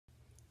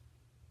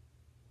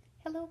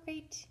Hello,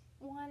 grade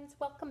ones.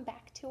 Welcome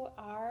back to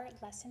our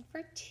lesson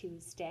for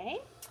Tuesday.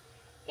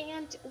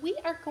 And we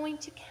are going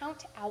to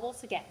count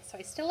owls again. So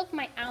I still have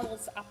my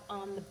owls up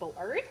on the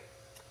board.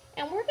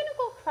 And we're going to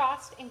go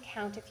across and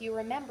count, if you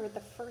remember,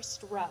 the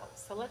first row.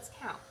 So let's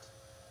count.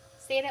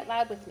 Say it out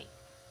loud with me.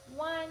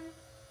 1,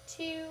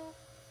 2,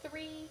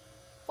 3,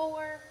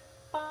 4,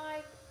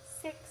 5,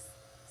 6,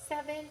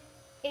 7,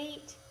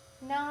 8,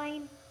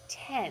 9,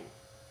 10.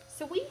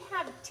 So we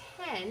have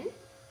 10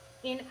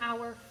 in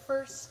our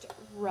first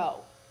row.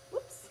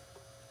 Whoops.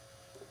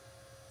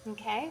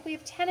 Okay, we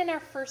have 10 in our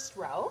first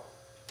row.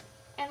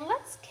 And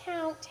let's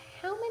count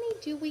how many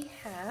do we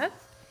have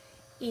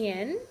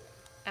in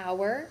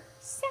our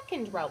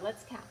second row.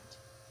 Let's count.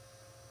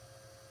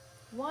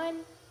 1,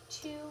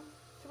 2,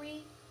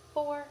 3,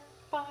 4,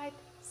 5,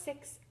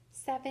 6,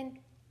 7,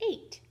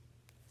 8.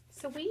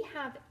 So we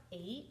have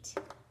 8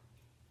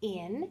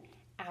 in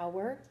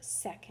our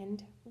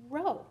second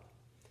row.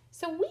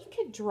 So we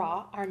could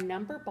draw our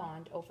number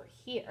bond over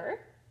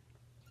here.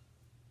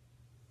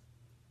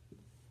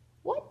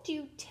 What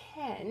do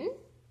 10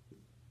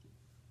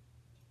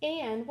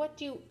 and what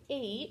do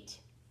 8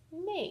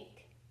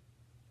 make?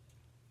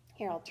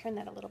 Here, I'll turn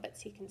that a little bit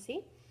so you can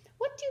see.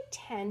 What do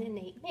 10 and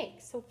 8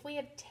 make? So if we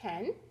have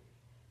 10,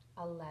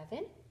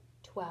 11,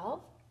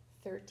 12,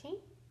 13,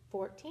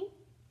 14,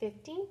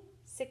 15,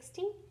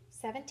 16,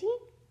 17,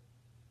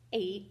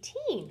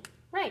 18.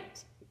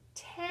 Right.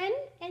 10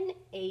 and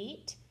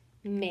 8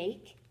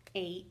 make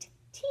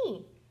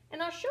 18.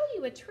 And I'll show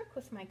you a trick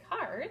with my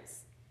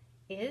cards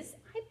is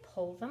I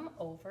pull them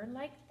over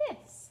like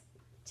this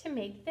to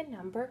make the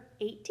number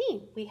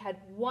 18. We had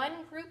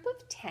one group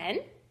of 10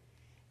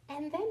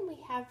 and then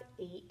we have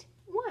 8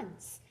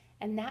 ones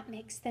and that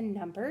makes the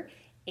number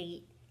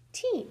 18.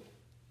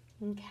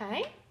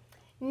 Okay?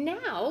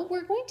 Now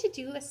we're going to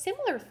do a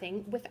similar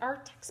thing with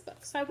our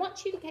textbook. So I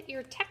want you to get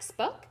your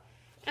textbook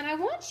and I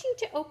want you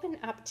to open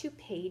up to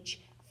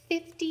page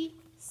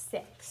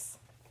 56.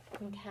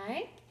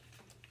 Okay,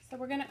 so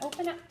we're going to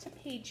open up to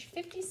page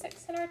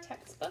 56 in our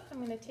textbook.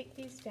 I'm going to take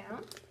these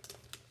down.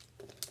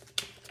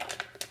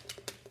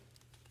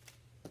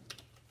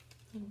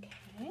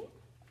 Okay,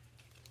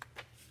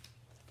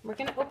 we're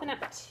going to open up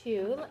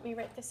to, let me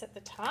write this at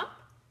the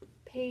top,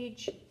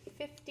 page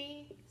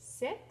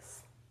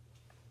 56.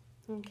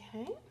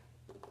 Okay.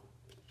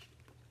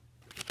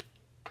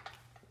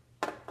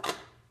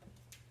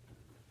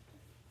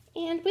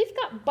 And we've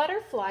got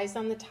butterflies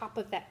on the top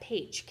of that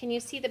page. Can you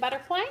see the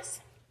butterflies?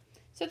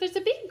 So there's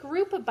a big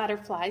group of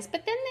butterflies,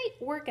 but then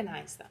they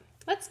organize them.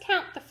 Let's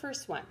count the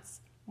first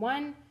ones.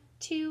 1,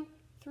 2,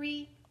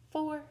 3,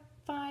 4,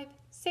 5,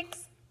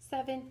 6,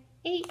 7,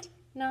 8,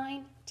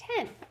 9,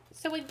 10.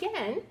 So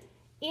again,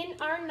 in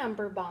our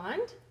number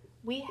bond,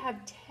 we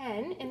have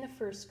 10 in the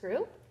first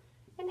group.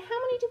 And how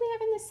many do we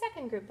have in the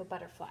second group of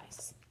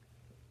butterflies?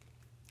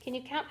 Can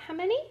you count how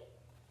many?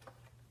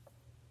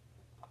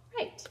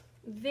 Right.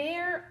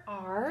 There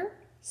are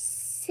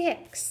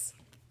 6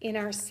 in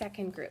our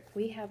second group.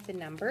 We have the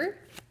number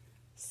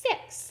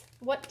 6.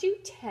 What do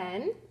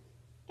 10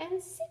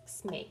 and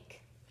 6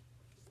 make?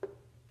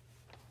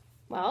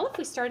 Well, if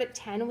we start at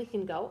 10, we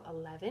can go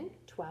 11,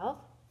 12,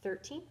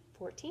 13,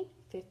 14,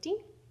 15,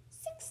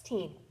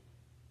 16.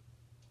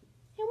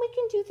 And we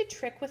can do the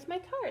trick with my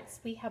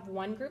cards. We have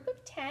one group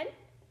of 10,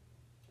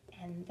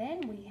 and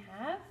then we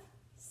have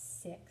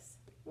 6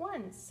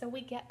 ones. So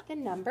we get the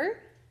number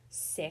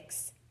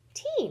 16.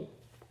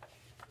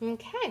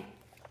 Okay,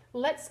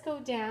 let's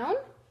go down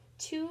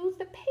to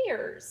the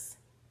pairs.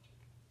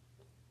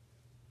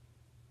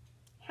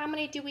 How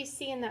many do we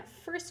see in that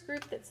first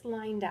group that's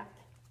lined up?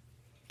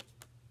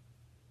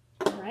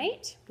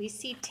 Right, we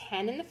see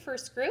 10 in the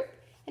first group.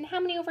 And how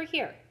many over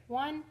here?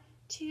 1,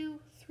 2,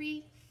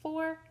 3,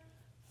 4,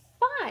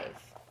 5.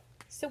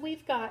 So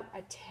we've got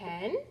a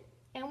 10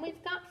 and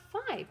we've got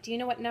 5. Do you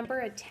know what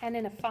number a 10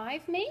 and a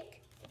 5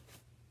 make?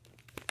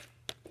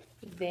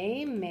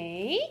 They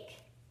make,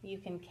 you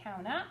can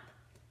count up,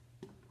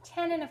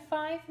 10 and a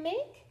 5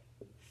 make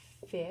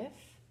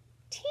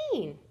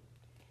 15.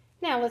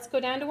 Now let's go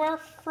down to our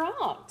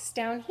frogs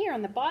down here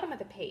on the bottom of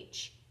the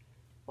page.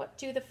 What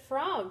do the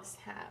frogs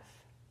have?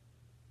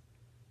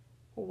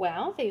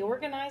 Well, they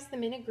organize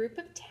them in a group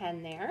of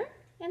 10 there.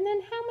 And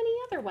then how many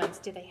other ones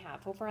do they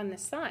have over on the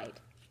side?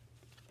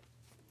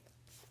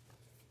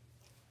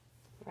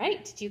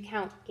 Right, did you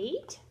count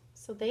 8?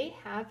 So they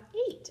have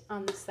 8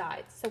 on the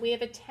side. So we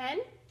have a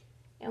 10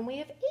 and we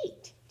have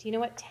 8. Do you know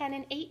what 10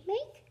 and 8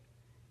 make?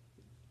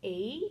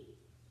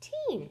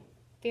 18.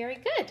 Very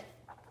good.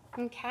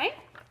 Okay,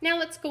 now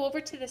let's go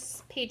over to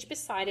this page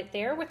beside it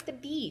there with the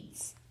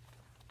beads.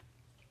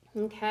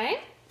 Okay,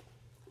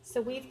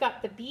 so we've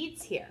got the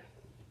beads here.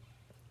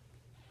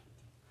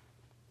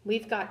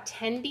 We've got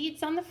 10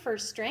 beads on the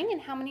first string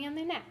and how many on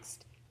the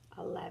next?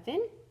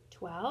 11,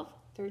 12,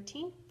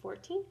 13,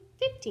 14,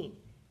 15.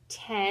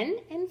 10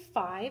 and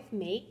 5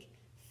 make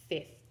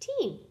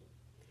 15.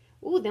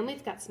 Ooh, then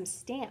we've got some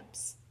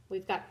stamps.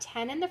 We've got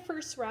 10 in the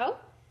first row,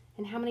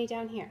 and how many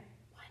down here?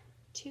 1,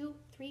 2,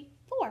 3,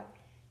 4.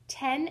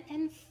 10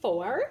 and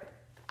 4.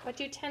 What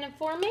do 10 and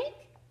 4 make?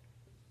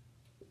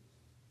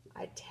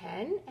 A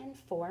 10 and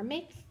 4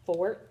 make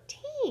 14.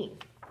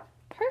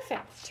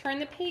 Perfect. Turn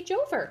the page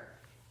over.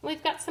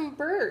 We've got some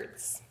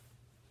birds.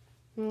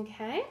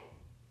 Okay?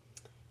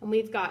 And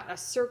we've got a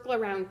circle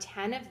around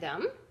 10 of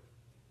them.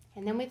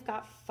 And then we've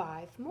got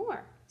 5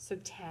 more. So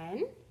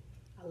 10,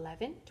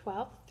 11,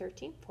 12,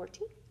 13,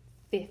 14,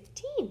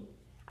 15.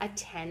 A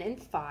 10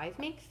 and 5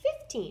 make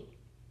 15.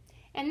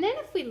 And then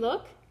if we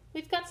look,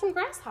 we've got some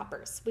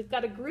grasshoppers. We've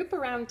got a group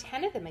around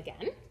 10 of them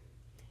again.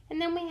 And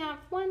then we have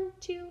 1,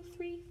 2,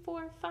 3,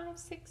 4, 5,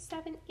 6,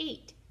 7,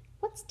 8.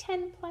 What's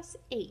 10 plus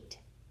 8?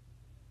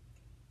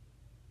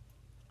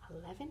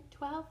 11,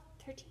 12,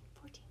 13,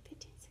 14,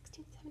 15,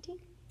 16, 17,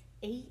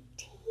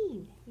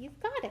 18. You've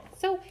got it.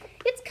 So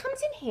it comes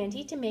in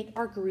handy to make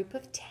our group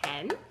of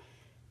 10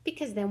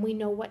 because then we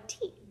know what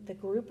the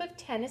group of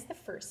 10 is the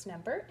first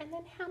number and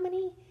then how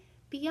many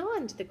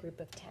beyond the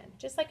group of 10,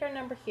 just like our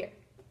number here,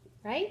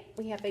 right?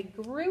 We have a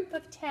group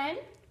of 10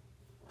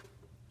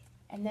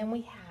 and then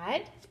we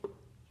had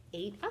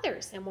 8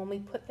 others. And when we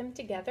put them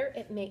together,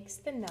 it makes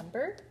the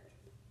number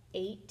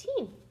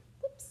 18.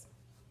 Oops.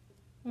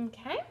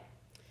 Okay.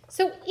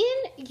 So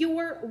in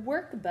your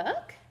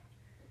workbook,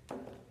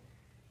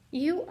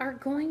 you are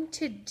going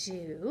to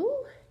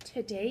do,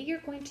 today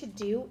you're going to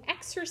do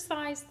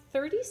exercise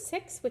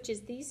 36, which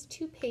is these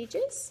 2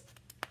 pages.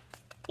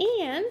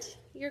 And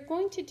you're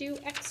going to do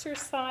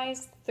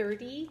exercise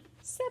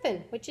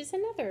 37, which is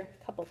another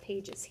couple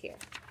pages here.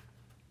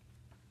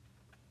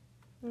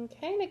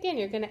 Okay, and again,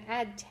 you're going to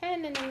add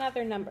 10 and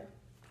another number.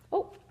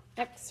 Oh,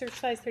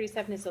 exercise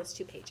 37 is those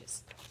 2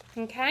 pages.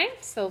 Okay,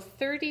 so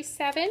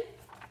 37,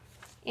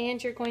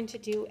 and you're going to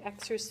do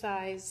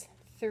exercise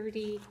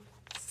 36.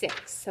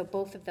 So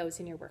both of those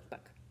in your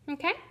workbook.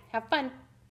 Okay, have fun.